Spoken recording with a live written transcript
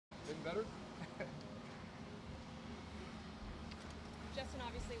better. Justin,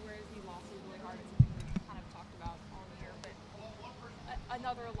 obviously, whereas you lost is really hard, it's something we've kind of talked about all year, but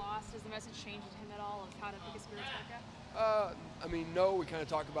another loss, does the message change with him at all of how to pick his spirits back up? I mean, no, we kind of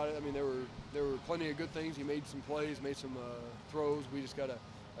talked about it. I mean, there were plenty of good things. He made some plays, made some throws. We just got to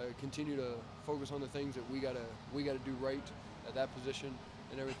continue to focus on the things that we got to do right at that position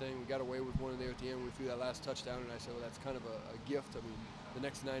and everything. We got away with one there at the end when we threw that last touchdown, and I said, well, that's kind of a gift. I mean, the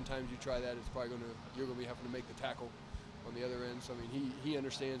next 9 times you try that, it's probably you're going to be having to make the tackle on the other end. So I mean, he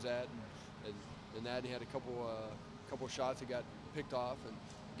understands that, and that he had a couple shots that got picked off, and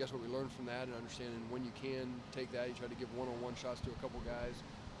guess what we learned from that, and understanding when you can take that, you try to give one-on-one shots to a couple guys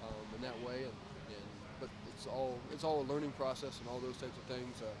in that way, but it's all a learning process and all those types of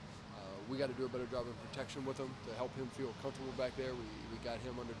things. We got to do a better job of protection with him to help him feel comfortable back there. We got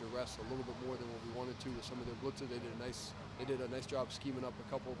him under duress a little bit more than what we wanted to with some of their blitzes. They did a nice job scheming up a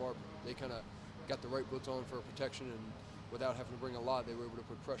couple of our. They kind of got the right blitz on for protection, and without having to bring a lot, they were able to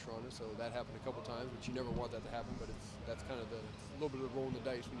put pressure on it. So that happened a couple times, but you never want that to happen. But that's kind of a little bit of rolling the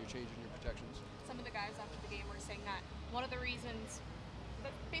dice when you're changing your protections. Some of the guys after the game were saying that one of the reasons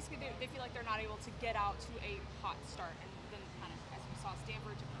that basically they feel like they're not able to get out to a hot start, and then kind of as we saw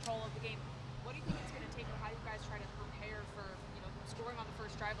Stanford took control of the game. What do you think it's going to take, or how do you guys try to prepare for scoring on the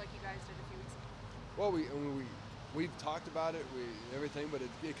first drive like you guys did a few weeks ago? Well, we've talked about it, everything, but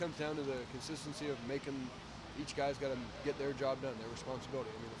it comes down to the consistency of making. Each guy's got to get their job done, their responsibility.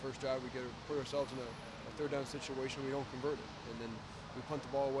 I mean, the first drive we got to put ourselves in a third down situation, we don't convert it, and then we punt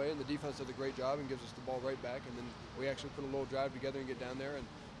the ball away, and the defense does a great job and gives us the ball right back, and then we actually put a little drive together and get down there, and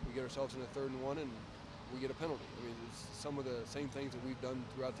we get ourselves in a 3rd and 1, and we get a penalty. I mean, it's some of the same things that we've done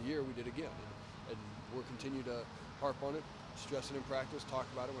throughout the year we did again, and we'll continue to harp on it, stress it in practice, talk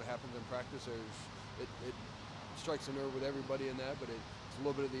about it when it happens in practice. It strikes a nerve with everybody in that, but it's a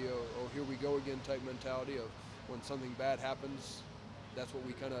little bit of the oh here we go again type mentality of when something bad happens, that's what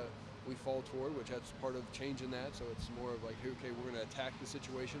we fall toward, which that's part of changing that. So it's more of like, okay, we're going to attack the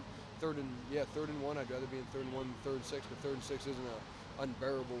situation. 3rd and 1, I'd rather be in 3rd and 1 than 3rd and 6, but 3rd and 6 isn't an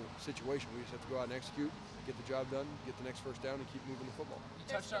unbearable situation. We just have to go out and execute, get the job done, get the next first down, and keep moving the football. You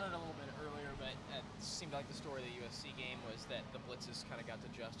touched on it a little bit earlier, but it seemed like the story of the USC game was that the blitzes kind of got to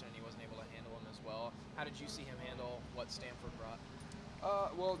Justin and he wasn't able to handle them as well. How did you see him handle what Stanford brought?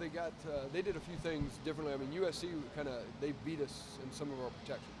 Well, they did a few things differently. I mean, USC they beat us in some of our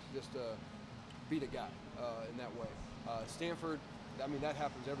protections, just beat a guy in that way. Stanford, I mean, that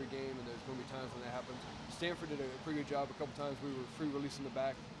happens every game, and there's going to be times when that happens. Stanford did a pretty good job. A couple times we were free releasing the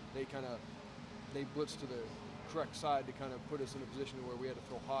back. They blitzed to the correct side to kind of put us in a position where we had to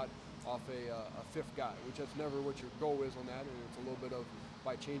throw hot off a 5th guy, which that's never what your goal is on that, and it's a little bit of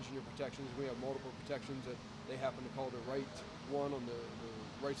by changing your protections. We have multiple protections that they happen to call the right one on the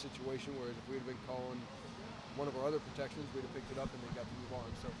right situation, whereas if we had been calling one of our other protections, we'd have picked it up and then got to move on.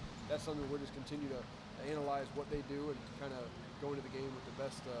 So that's something we'll just continue to analyze what they do and kind of go into the game with the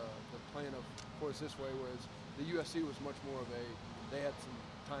best the plan of course this way, whereas the USC was much more of they had some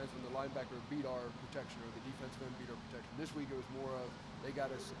times when the linebacker beat our protection or the defensive end beat our protection. This week it was more of they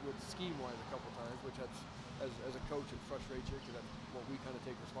got us with scheme-wise a couple times, which that's, as a coach, it frustrates you because that's what we kind of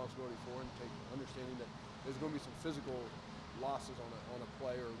take responsibility for, and take understanding that there's going to be some physical losses on a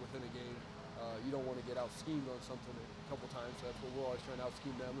play or within a game. You don't want to get out schemed on something a couple times, so that's what we're always trying to out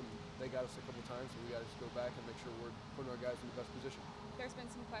scheme them, and they got us a couple times, so we got to just go back and make sure we're putting our guys in the best position. There's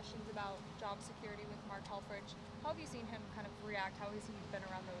been some questions about job security with Mark Helfrich. How have you seen him kind of react? How has he been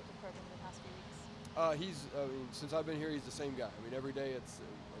around the program in the past few weeks? Since I've been here, he's the same guy. I mean, every day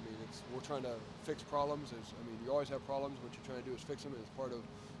we're trying to fix problems. You always have problems. What you're trying to do is fix them, and it's part of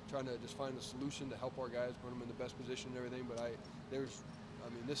trying to just find a solution to help our guys, put them in the best position and everything. But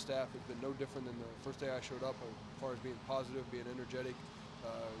this staff has been no different than the first day I showed up as far as being positive, being energetic,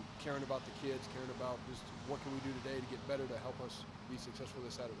 caring about the kids, caring about just what can we do today to get better to help us be successful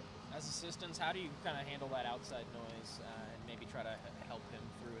this Saturday. As assistants, how do you kind of handle that outside noise and maybe try to help him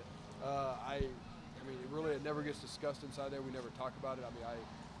through it? It never gets discussed inside there. We never talk about it. I mean, I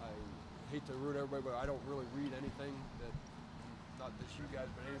hate to ruin everybody, but I don't really read anything that, not just you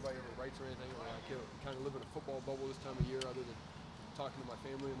guys, but anybody ever writes or anything. I kind of live in a football bubble this time of year, other than talking to my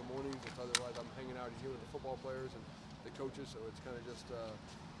family in the mornings. Otherwise, I'm hanging out here with the football players and the coaches. So it's kind of just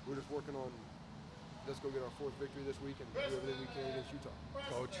we're just working on. Let's go get our 4th victory this week and do everything we can against Utah.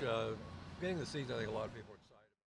 Coach, beginning of the season, I think a lot of people